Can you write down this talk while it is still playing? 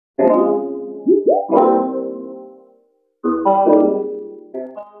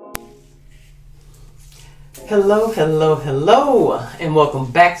Hello, and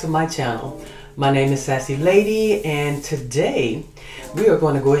welcome back to my channel. My name is Sassy Lady, and today we are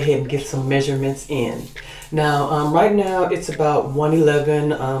going to go ahead and get some measurements in. Now, right now it's about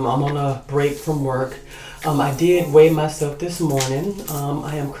 1:11. I'm on a break from work. I did weigh myself this morning.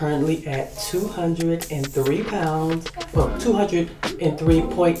 I am currently at 203 pounds, well,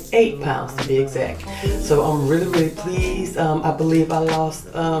 203.8 pounds to be exact. So I'm really pleased. I believe I lost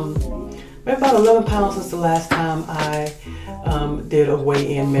maybe about 11 pounds since the last time I did a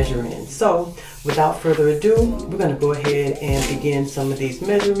weigh-in measuring. So without further ado, we're going to go ahead and begin some of these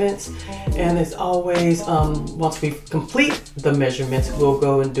measurements. And as always, once we complete the measurements, we'll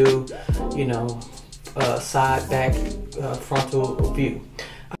go and do, you know, side, back, frontal view.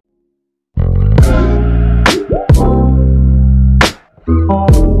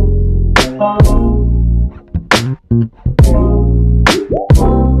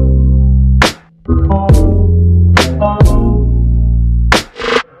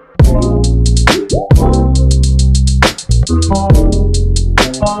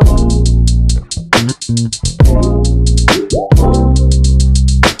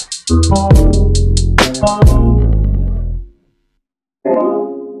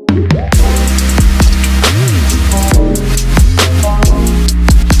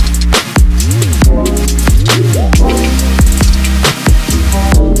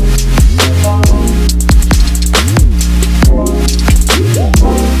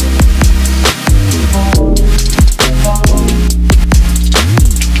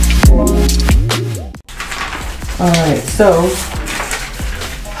 Alright, so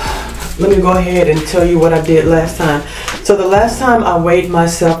let me go ahead and tell you what I did last time. So the last time I weighed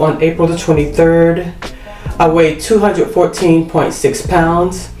myself on April the 23rd, I weighed 214.6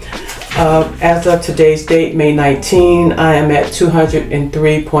 pounds. As of today's date, May 19, I am at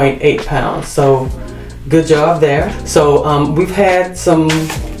 203.8 pounds. So good job there. So we've had some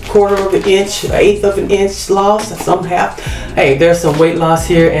quarter of an inch, eighth of an inch loss, some half. Hey, there's some weight loss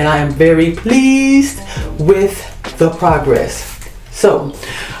here, and I am very pleased with the progress. So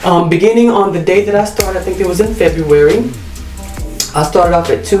beginning on the day that I started, I think it was in February, I started off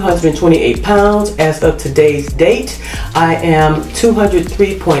at 228 pounds. As of today's date, I am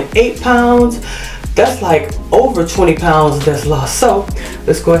 203.8 pounds. That's like over 20 pounds that's lost. So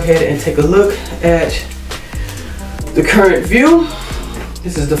let's go ahead and take a look at the current view.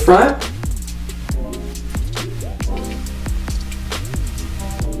 This is the front.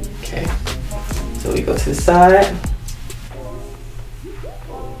 Okay, so we go to the side.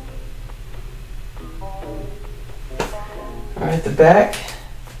 All right, the back.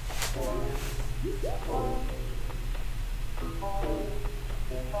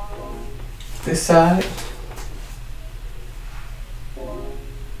 This side.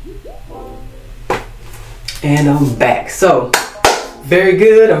 And I'm back. So very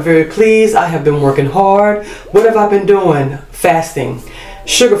good. I'm very pleased. I have been working hard. What have I been doing? Fasting.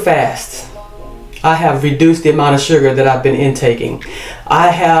 Sugar fast. I have reduced the amount of sugar that I've been intaking. I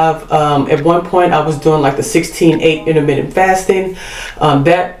have, at one point I was doing like the 16-8 intermittent fasting.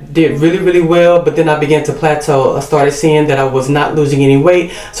 That did really well, but then I began to plateau. I started seeing that I was not losing any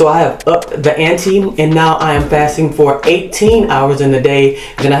weight. So I have upped the ante, and now I am fasting for 18 hours in the day.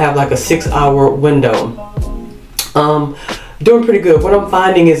 Then I have like a 6-hour window. Doing pretty good. What I'm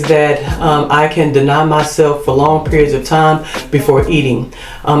finding is that I can deny myself for long periods of time before eating.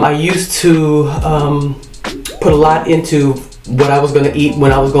 I used to put a lot into what I was going to eat,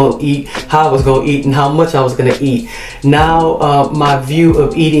 when I was going to eat, how I was going to eat, and how much I was going to eat. Now my view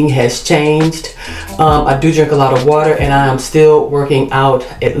of eating has changed. I do drink a lot of water, and I am still working out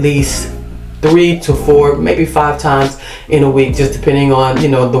at least 3 to 4, maybe 5 times in a week, just depending on, you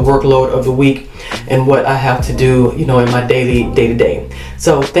know, the workload of the week and what I have to do, you know, in my daily day-to-day.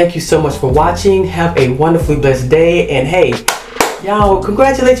 So thank you so much for watching. Have a wonderfully blessed day, and hey, y'all,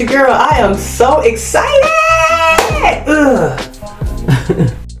 congratulate your girl. I am so excited.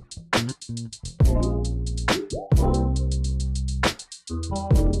 Ugh.